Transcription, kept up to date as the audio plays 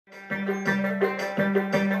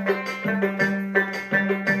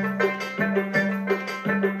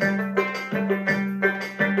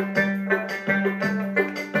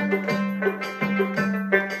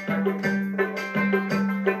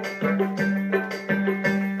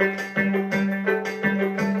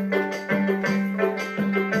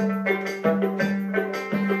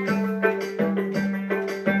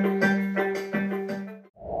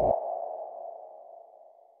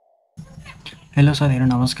Hello साथीहरु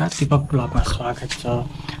नमस्कार, दीपक ब्लगमा स्वागत छ।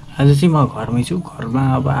 आज चाहिँ म घरमै छु। घरमा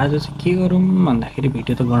अब आज चाहिँ के गरौँ भन्दाखेरि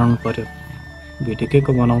भिडियो त बनाउनु पर्यो। भिडियो के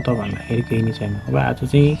को बनाउँ त भन्दाखेरि केही नै छैन। अब आज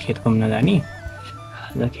चाहिँ खेत घुम्न जाने,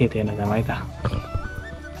 आज खेत हेर्न जाऊँ है त।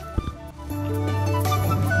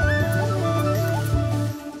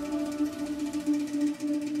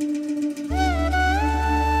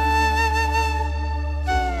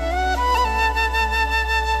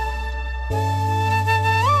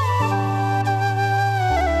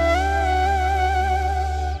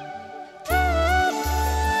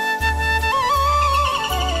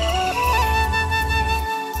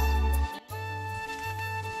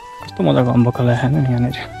 कस्तो मजाको अम्बक लगाएन नि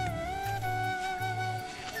यहाँनिर।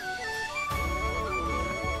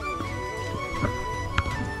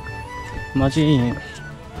 म चाहिँ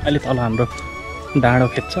अलि तल हाम्रो डाँडो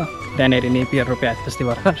खेत छ, त्यहाँनिर नेपियर रोप्या अस्ति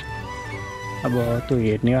भर्खर। अब त्यो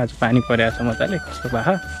हेर्ने आज पानी परेको छ मजाले, कस्तो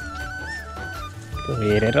भए त्यो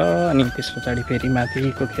हेरेर अनि त्यस पछाडि फेरि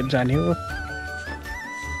माथिको खेत जाने हो।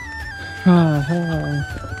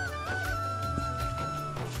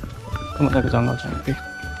 मजाको जङ्गल छ फेरि।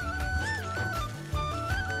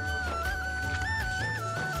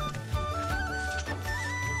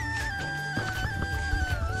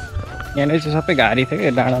 यहाँनिर चाहिँ सबै घारी थियो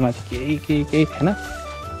क्या, डाँडामा चाहिँ केही थिएन।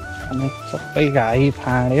 अनि सबै घारी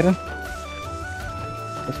फाँडेर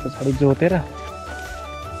त्यस पछाडि जोतेर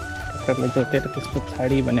ट्र्याक्टरले जोतेर त्यस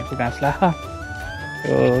पछाडि भनेको घाँस लाख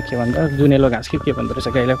त्यो के भन्छ जुनेलो घाँस के भन्दो रहेछ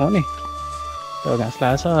गाईलाई खुवाउने, त्यो घाँस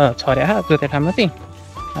लाछ छर्या जोते ठाउँमा चाहिँ।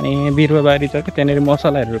 अनि बिरुवा बारी छ कि त्यहाँनिर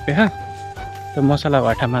मसलाहरू रोपे। त्यो मसला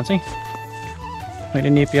भाटामा चाहिँ मैले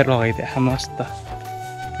नेपियर लगाइदिएँ मस्त।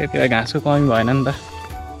 त्यति बेला घाँसको कमी भएन नि त।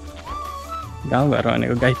 गाउँघर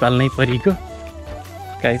भनेको गाई पाल्नै परेको,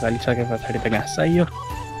 गाई पालिसके पछाडि त घाँस चाहियो।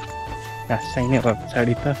 घाँस चाहिने भए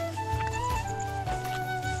पछाडि त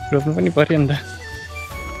रोप्नु पनि पऱ्यो नि त।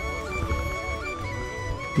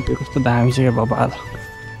 त्यो कस्तो दामी छ क्या बबाल।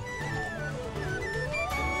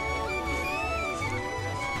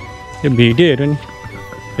 यो भिडियो हेर्नु नि,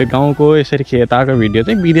 यो गाउँको यसरी खेत आएको भिडियो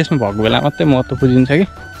चाहिँ विदेशमा भएको बेला मात्रै महत्त्व बुझिन्छ कि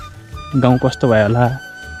गाउँ कस्तो भयो होला,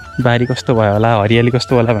 बारी कस्तो भयो होला, हरियाली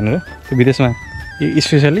कस्तो होला भनेर। त्यो विदेशमा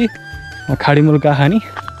स्पेसली खाडी मुलुक आँखा नि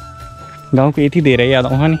गाउँको यति धेरै याद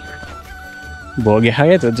आउँछ नि, भोगे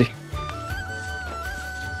खायो त्यो चाहिँ।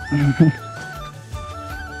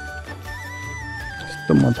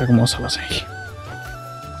 यस्तो मजाको मसला छ कि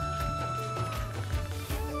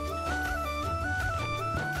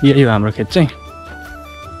यही हो हाम्रो खेत चाहिँ।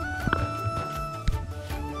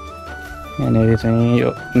 यहाँनिर चाहिँ यो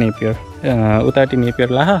नेपियर उताटी नेपियर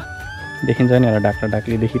लाख देखिन्छ नि होला, डाक्टर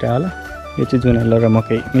डाक्ली देखिरह होला। यो चाहिँ जुनेलो र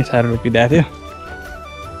मकै मिसाएर रोपिदिएको थियो।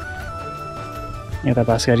 यता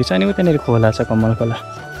बाँसघारी छ अनि उतानिर खोला छ, कमल खोला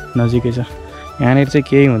नजिकै छ। यहाँनिर चाहिँ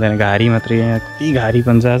केही हुँदैन, घारी मात्रै। यहाँ कति घारी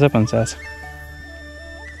पञ्चाछ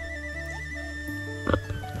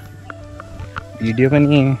भिडियो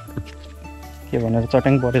पनि के भनेर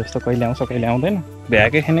चट्याङ पऱ्यो जस्तो कहिले आउँछ कहिले आउँदैन,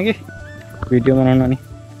 भ्याएकै छैन कि भिडियो बनाउन। नि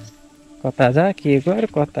कता जा के गर,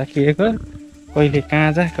 कता के गर, कहिले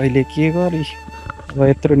कहाँ जा कहिले के गर। अब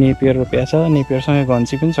यत्रो नेपियर रोपिया छ, नेपियरसँगै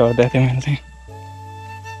घन्सी पनि छर्दै थियो मैले चाहिँ।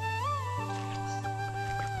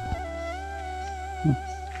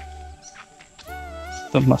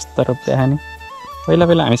 यस्तो मस्त रोप्या नि। पहिला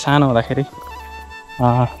हामी सानो हुँदाखेरि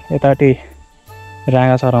यतापट्टि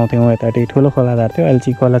राँगा चराउँथ्यौँ, यतापट्टि ठुलो खोला झार्थ्यो। अहिले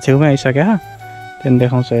चाहिँ खोला छेउमै आइसक्यो। त्यहाँदेखि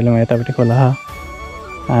देखाउँछु अहिले म यतापट्टि खोला।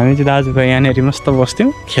 हामी चाहिँ दाजुभाइ यहाँनिर मस्त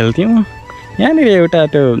बस्थ्यौँ, खेल्थ्यौँ। यहाँनिर एउटा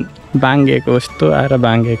त्यो बाङ्गेको यस्तो आएर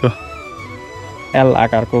बाङ्गेको एल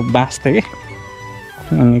आकारको बाँस थियो कि,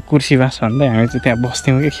 अनि कुर्सी बाँस भन्दै हामी चाहिँ त्यहाँ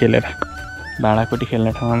बस्थ्यौँ कि खेलेर। भाँडाकुटी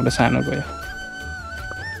खेल्ने ठाउँमा हाम्रो सानो गयो।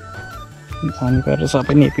 पानी गरेर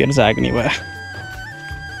सबै नेपियर जाग्ने भयो।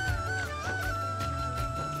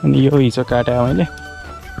 अनि यो हिजो काटेँ मैले,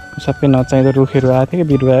 सबै नचाहिँदो रुखहरू आएको थियो कि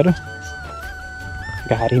बिरुवाहरू,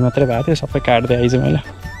 घारी मात्रै भएको थियो, सबै काट्दै आइज मैले।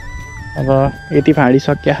 अब यति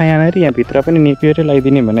फाँडिसक्यो यहाँनिर, यहाँभित्र पनि नेपियरै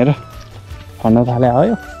लगाइदिने भनेर भन्न थाले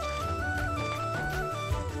आयो।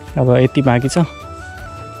 अब यति बाँकी छ,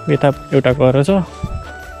 यता एउटा गर छ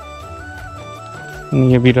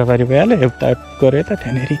अनि यो बिरुवाबारी भइहाल्यो। एउटा गऱ्यो यता,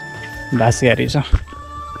 त्यहाँनिर बाँसघारी छ।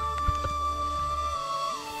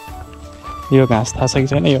 यो घाँस थाहा छ कि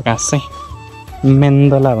छैन? यो घाँस चाहिँ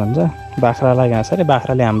मेन्दला भन्छ, बाख्रालाई घाँस अरे।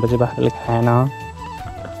 बाख्राले हाम्रो चाहिँ बाख्राले खाएन।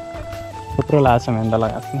 थुप्रो लाग्छ मेन्दला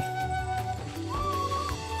घाँस नि।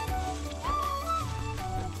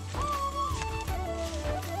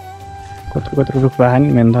 कत्रो रुख भए नि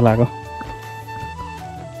मेन्दलाको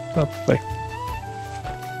सबै।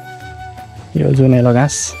 यो जुनेलो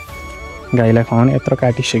घाँस गाईलाई खुवाउने यत्रो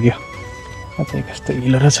काटिसक्यो। अझै कस्तो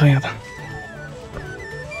हिलो रहेछ यहाँ त।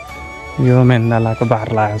 यो मेन्दलाको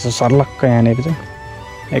बार लागेको छ सर्लक्क यहाँनिर चाहिँ।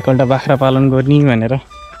 एकपल्ट बाख्रा पालन गर्ने भनेर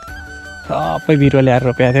सबै बिरुवा ल्याएर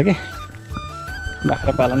रोपेको थियो कि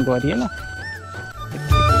बाख्रा पालन गरिएन।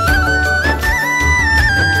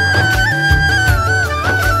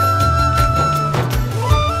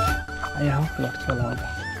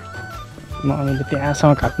 मैले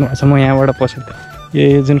त्यहाँसम्म काट्नु भएको छ। म यहाँबाट पसेको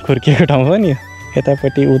थिएँ। यो जुन खुर्किएको ठाउँ हो नि,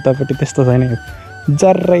 यतापट्टि उतापट्टि त्यस्तो छैन।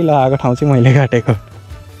 जर्रै लगाएको ठाउँ चाहिँ मैले काटेको।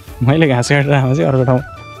 मैले घाँस काटेर आएको चाहिँ अर्को ठाउँ,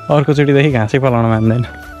 अर्कोचोटिदेखि घाँसै पलाउन मान्दैन।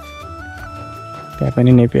 त्यहाँ पनि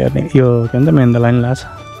नेपियर यो के भन्छ मेन्दला नि लाग्छ।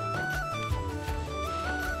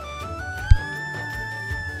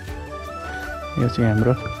 यो चाहिँ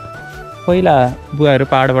हाम्रो पहिला बुवाहरू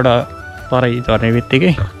पाहाडबाट तराई झर्ने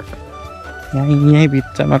बित्तिकै यहीँ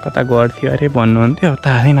बिचमा कता गर्थ्यो अरे भन्नुहुन्थ्यो।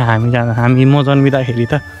 थाहा छैन हामी म जन्मिँदाखेरि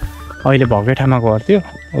त अहिले भएकै ठाउँमा गर्थ्यो।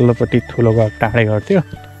 वल्लोपट्टि ठुलो घर टाढै गर्थ्यो।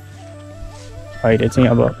 अहिले चाहिँ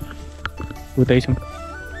अब उतै छौँ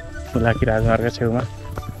हुलाकी राजमार्ग छेउमा।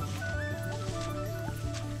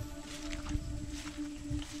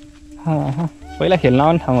 पहिला खेल्न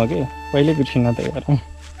आउने ठाउँ हो कि पहिल्यै बिर्सिन त्यही भएर।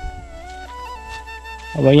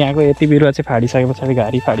 अब यहाँको यति बिरुवा चाहिँ फाडिसके पछाडि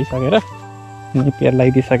घारी फाडिसकेर निपेर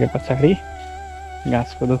लगाइदिइसके पछाडि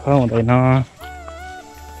घाँसको दुःख हुँदैन।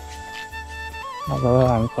 अब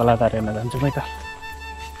हामी खोला धार हेर्न जान्छौँ है त।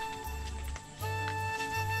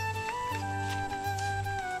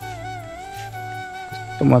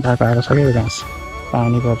 कस्तो मजाको आएको छ क्या घाँस,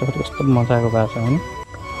 पानी पर्छ कस्तो मजाको भएको छ होइन।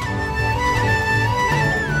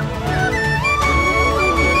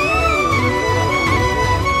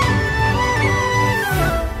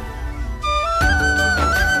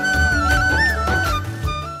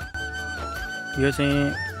 यो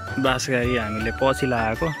चाहिँ बाँसगारी हामीले पछि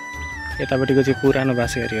लगाएको, यतापट्टिको चाहिँ पुरानो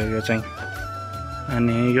बाँसगारी हो यो चाहिँ।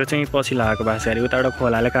 अनि यो चाहिँ पछि लगाएको बाँसगारी। उताबाट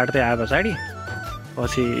खोलाले काट्दै आए पछाडि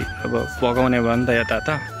पछि अब पकाउने भयो नि त, यता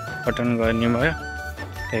त कटन गर्ने भयो।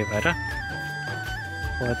 त्यही भएर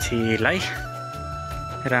पछिलाई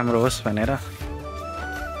राम्रो होस् भनेर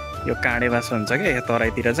यो काँडे बाँस हुन्छ क्या यो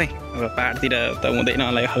तराईतिर चाहिँ। अब पाहाडतिर त हुँदैन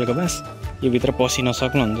होला यो खालको बाँस, यो भित्र पसिन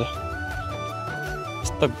सक्नुहुन्छ।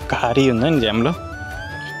 यस्तो घारी हुन्छ नि झ्याम्लो।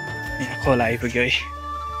 यहाँ खोला आइपुग्यो है।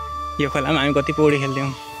 यो खोलामा हामी कति पौडी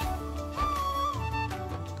खेल्थ्यौँ।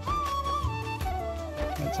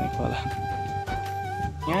 खोला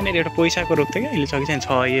यहाँनिर एउटा पैसाको रुख थियो क्या, अहिले छ कि छैन? छ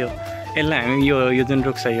यो। यसलाई हामी यो जुन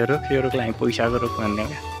रुख छ यो रुखलाई हामी पैसाको रुख भन्छौँ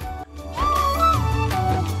क्या।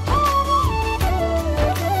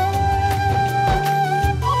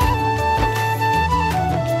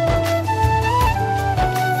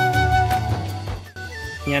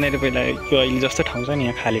 यहाँनिर पहिला यो अहिले जस्तो ठाउँ छ नि,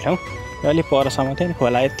 यहाँ खाली ठाउँ अलिक परसम्म थियो नि।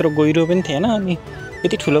 खोला यत्रो गहिरो पनि थिएन अनि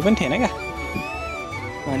यति ठुलो पनि थिएन क्या।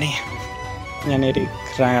 अनि यहाँनिर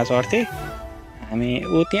राँगा चढ्थेँ हामी।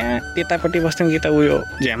 त्यहाँ त्यतापट्टि बस्थ्यौँ कि त उयो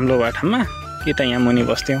झ्याम्लो भएको ठाउँमा, कि त यहाँ मुनि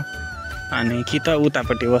बस्थ्यौँ, अनि कि त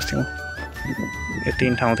उतापट्टि बस्थ्यौँ। यो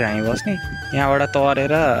 3 ठाउँ थियो हामी बस्ने। यहाँबाट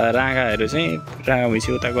तरेर राँगाहरू चाहिँ राँगा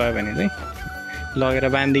भइसक्यो उता गयो भने चाहिँ लगेर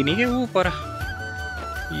बाँधिदिने कि ऊ पर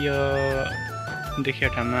यो देखियो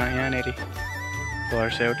ठाउँमा यहाँनिर घर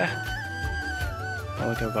छ एउटा,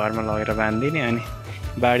 हो त्यो घरमा लगेर बाँधिदिने। अनि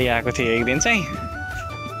बाढी आएको थियो एक दिन चाहिँ,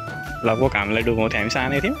 लगभग हामीलाई डुबाउँथ्यो। हामी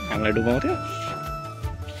सानै थियौँ, हामीलाई डुबाउँथ्यो।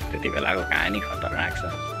 त्यति बेलाको कहानी खतरनाक छ।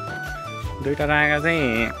 2टा राँगा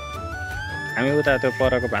चाहिँ हामी उता त्यो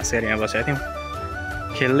परको भाँसगारीमा बसेका थियौँ,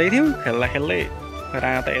 खेल्दै थियौँ। खेल्दै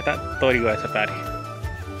राँगा त यता तरि गएछ पारी।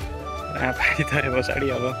 राँगा पारी तरे पछाडि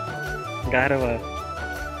अब गाह्रो भयो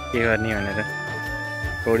के गर्ने भनेर।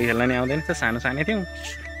 पौडी खेल्न नि आउँदैन त, सानो थियौँ।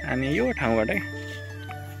 अनि यो ठाउँबाट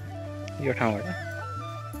यो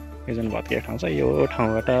जुन भत्किएको ठाउँ छ यो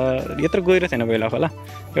ठाउँबाट यत्रो गहिरो थिएन पहिला खोला।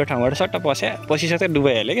 यो ठाउँबाट सट्ट पसिसक्दै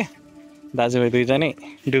डुबाइहाल्यो क्या। दाजुभाइ 2जनै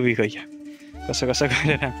डुबिगयो। कसो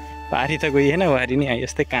गरेर पारी त गइएन, वारी नि आयो।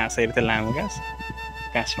 यस्तै काँसहरू थियो, लामो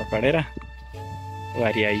काँस पक्रेर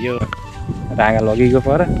वारी आइयो, राँगा लगिगयो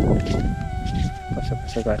पर।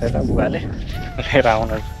 कसो गरेर बुवाले लिएर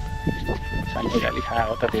आउनु सानो गाली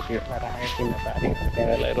खाएको त त्यति बेला राँगा किन्न पारी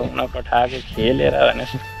त्यसलाई रुम्न पठाएको खेलेर भने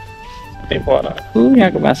त्यही पर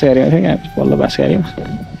यहाँको बाँसगारीमा थियो। यहाँ पल्लो बाँसगारीमा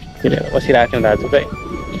खेलेर बसिरहेको थियौँ दाजुभाइ।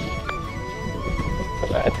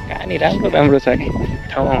 कहानी राम्रो राम्रो छ कि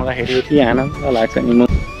ठाउँमा आउँदाखेरि यति आनन्द लाग्छ नि म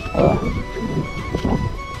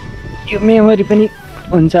यो मेमोरी पनि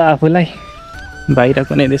हुन्छ आफूलाई बाहिर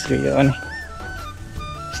कुनै देश गयो भने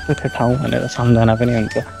यस्तो थियो ठाउँ भनेर सम्झना पनि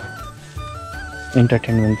हुन्छ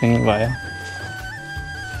इन्टरटेनमेन्ट पनि भयो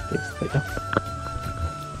त्यस्तै हो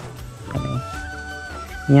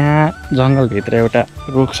अनि यहाँ जङ्गलभित्र एउटा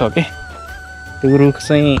रुख छ कि त्यो रुख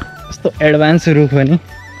चाहिँ यस्तो एडभान्स रुख हो नि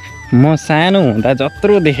म सानो हुँदा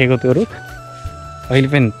जत्रो देखेको त्यो रुख अहिले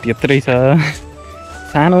पनि त्यत्रै छ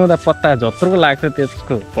सानो हुँदा पत्ता जत्रो लाग्छ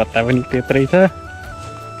त्यसको पत्ता पनि त्यत्रै छ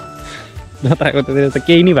जताको त्यति त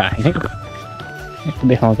केही नै भएको छैन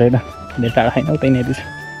देखाउँछ है त धेरै टाढा छैन उतै नै छ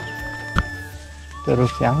त्यो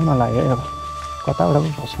रुख चाहिँ आउन लाग्यो अब कताबाट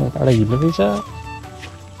बस्नु यताबाट हिलो रहेछ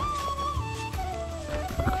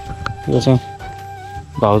त्यो चाहिँ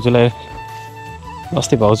भाउजूलाई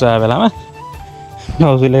अस्ति भाउजू आएको बेलामा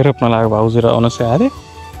भाउजूले रोप्न लाग्यो भाउजू र अनुष्का आयो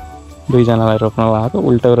दुईजनालाई रोप्न लगाएको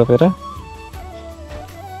उल्टो रोपेर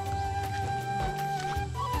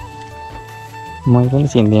मैले पनि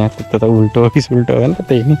चिन्दिनँ त्यो त उल्टो हो कि सुल्टो हो नि त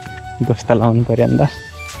त्यही नि दोस्ता लाउनु पऱ्यो नि त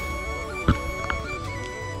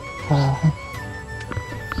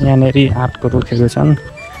यहाँनिर आँपको रुखहरू छन्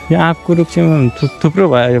यो आँपको रुख चाहिँ थुप्रो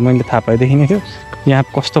भयो मैले थाहा पाएदेखि नै थियो यो आँप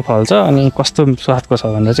कस्तो फल्छ अनि कस्तो स्वादको छ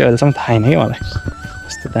भनेर चाहिँ अहिलेसम्म थाहा छैन कि मलाई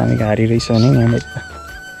कस्तो दामी घारी रहेछ नि यहाँनिर त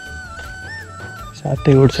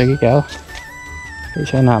साथै उड्छ कि क्या हो केही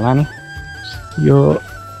छैन होला नि यो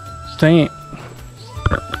चाहिँ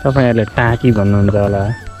तपाईँहरूले टाँकी भन्नुहुन्छ होला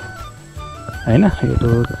होइन यो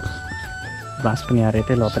रुख बाँस पनि आएर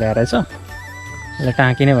यतै लत्र्याएर छ यसलाई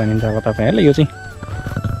टाँकी नै भनिन्छ अब तपाईँहरूले यो चाहिँ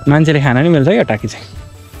मान्छेले खान नि मिल्छ क्या टाँकी चाहिँ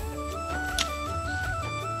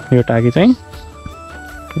यो टाँकी चाहिँ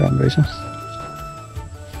राम्रै छ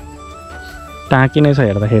टाँकी नै छ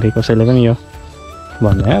हेर्दाखेरि कसैले पनि यो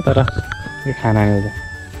भन्दैन तर यो खाना मिल्छ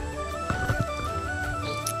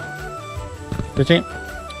त्यो चाहिँ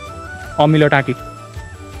अमिलो टाँकी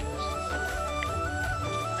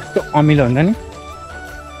त्यो अमिलो हुन्छ नि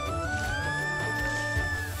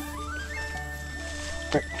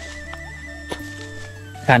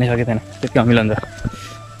खानै सकिँदैन त्यति अमिलो हुन्छ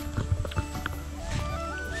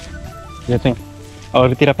यो चाहिँ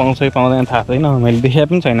अरूतिर पाउँछ कि पाउँदैन थाहा छैन मैले देखाए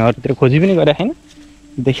पनि छैन अरूतिर खोजी पनि गरेको छैन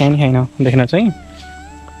देखाए नि छैन देख्न चाहिँ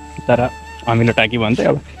तर अमिलो टाँकी भन्छ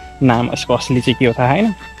अब नाम यसको असली चाहिँ के हो थाहा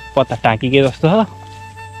छैन पत्ता टाँकी के जस्तो छ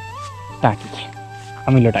टाँकी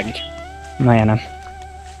अमिलो टाँकी नयाँ नाम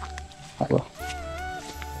अब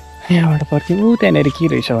यहाँबाट पर्ख्यो ऊ त्यहाँनिर के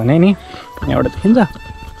रहेछ भने नि यहाँबाट देखिन्छ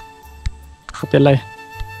त्यसलाई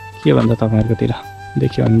के भन्छ तपाईँहरूकोतिर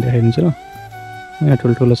देख्यो भने देखाइदिन्छु यहाँ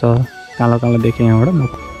ठुल्ठुलो छ कालो कालो देखेँ यहाँबाट म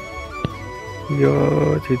यो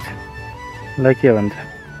चिजलाई के भन्छ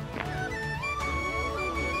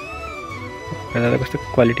कस्तो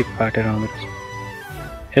क्वालिटी काटेर आउँदो रहेछ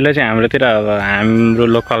यसलाई चाहिँ हाम्रोतिर अब हाम्रो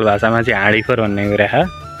लोकल भाषामा चाहिँ हाँडीखोर भन्ने कुरा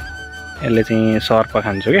यसले चाहिँ सर्प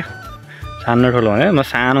खान्छु क्या सानो ठुलो हुँदैन म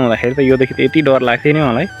सानो हुँदाखेरि त योदेखि त यति डर लाग्थ्यो नि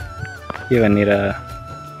मलाई के भनेर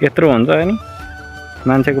यत्रो हुन्छ नि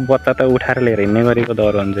मान्छेको बच्चा त उठाएर लिएर हिँड्ने गरेको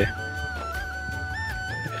डर हुन्छ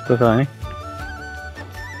यस्तो छ है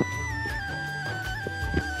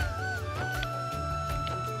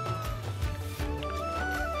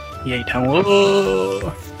यही ठाउँ हो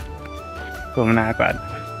घुम्न आएको आज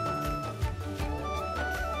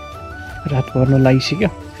रात पर्नु लागिसक्यो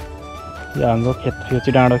यो हाम्रो खेत यो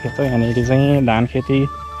चाहिँ डाँडो खेत हो यहाँनिर चाहिँ धान खेती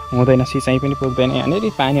हुँदैन सिँचाइ पनि पुग्दैन यहाँनिर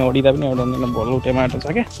पानी ओडिँदा पनि ओडाउँदैन भोलुटे माटो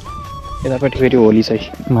छ क्या यतापट्टि फेरि होली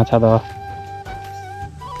चाहिँ माछा द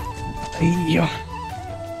यो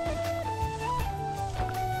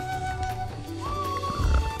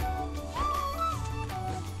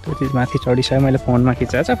त्यो चिज माथि चढिसक्यो मैले फोनमा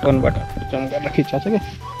खिचाएको छ फोनबाट जम गरेर खिचाएको छ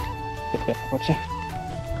क्या पर्छ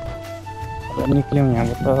अब निक्ल्यौँ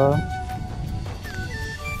यहाँबाट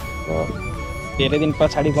धेरै दिन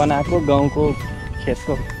पछाडि बनाएको गाउँको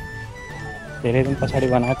खेतको धेरै दिन पछाडि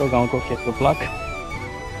बनाएको गाउँको खेतको ब्लग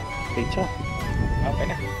ठिक छ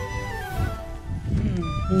होइन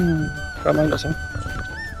रमाइलो छ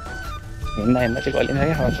हिँड्दा हिँड्दा चाहिँ गलिन्छ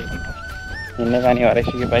क्या हिँड्ने बानी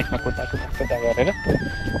हराइसक्यो बाइकमा कुद्दा गरेर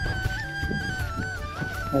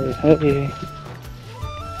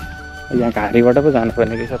यहाँ घारीबाट पो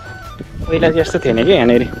जानुपर्ने रहेछ पहिला चाहिँ यस्तो थिएन कि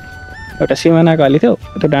यहाँनिर एउटा सिमाना गली थियो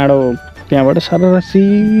त्यो डाँडो त्यहाँबाट सर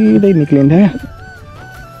सिधै निक्लिन्थ्यो क्या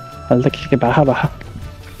अहिले त के बाहा बाहा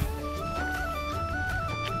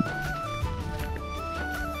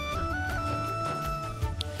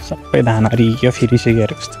सबै धान हरियो फिरिसक्यो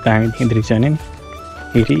कस्तो दामी दृश्य नि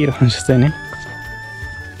हेरिरहनु जस्तो नि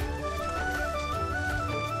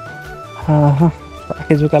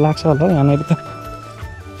पाखे जुका लाग्छ होला यहाँनिर त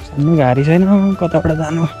सानो गाडी छैन कताबाट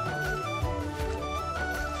जानु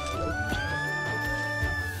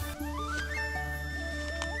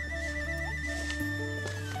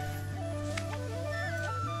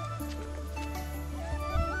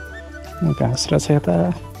घाँस रहेछ यता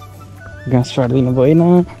घाँस फाट्दिनु भएन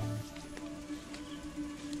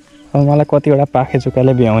अब मलाई कतिवटा पाखे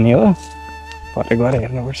जुकाले भ्याउने हो परे गएर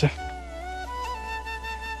हेर्नुपर्छ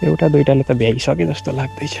एउटा दुईटाले त भ्याइसके जस्तो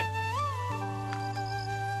लाग्दैछ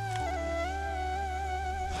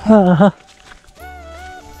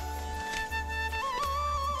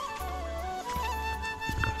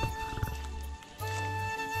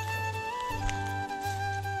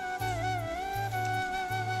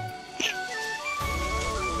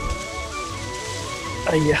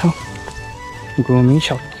अय्या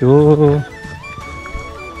घुमिसक्यो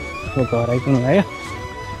गराइदिनु आयो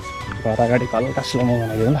घर अगाडि हल्का स्लोमा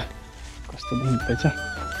बनाइदिनु ल कस्तो देखिँदैछ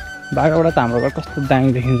बाघाबाट त हाम्रो घर कस्तो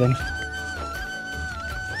दामी देखिन्छ नि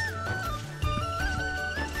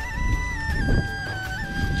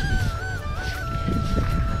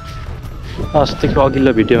अस्तिको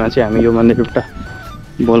अघिल्लो भिडियोमा चाहिँ हामी यो मन्दिर एउटा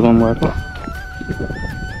बोलबम गएको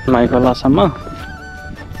माइखोलासम्म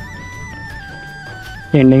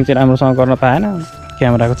एन्डिङ चाहिँ राम्रोसँग गर्न पाएन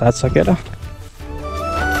क्यामेराको चार्ज सकेर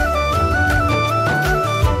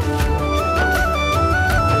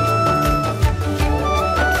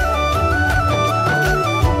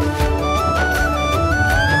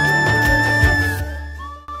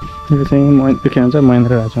यो चाहिँ के भन्छ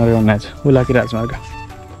महेन्द्र राजमार्ग भन्ने छ उलाकी राजमार्ग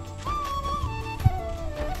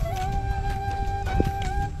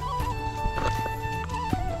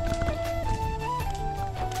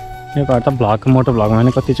यो घर त भ्लग मोटो भ्लगमा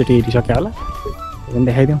पनि कतिचोटि हेरिसक्यो होला त्यो पनि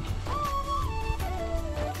देखाइदिउँ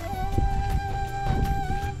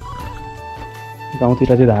गाउँतिर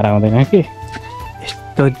चाहिँ धारा हुँदैन कि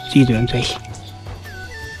यस्तो चिज हुन्छ है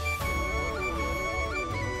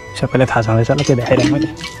सबैलाई थाहा छँदैछ ल त्यो देखाइरहेँ मैले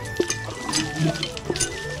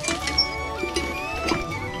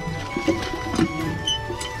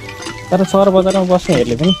तर सहर बजारमा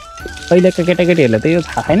बस्नेहरूले पनि पहिलेका केटाकेटीहरूले त यो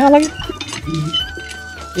थाहा छैन होला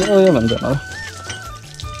कि यो भन्छ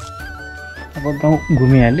अब गाउँ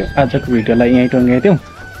घुमिहाल्यो आजको भिडियोलाई यहीँ टुङ्गाइदिउँ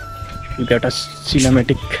एउटा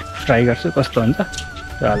सिनेमेटिक ट्राई गर्छु कस्तो हुन्छ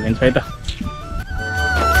र हालिदिन्छ है त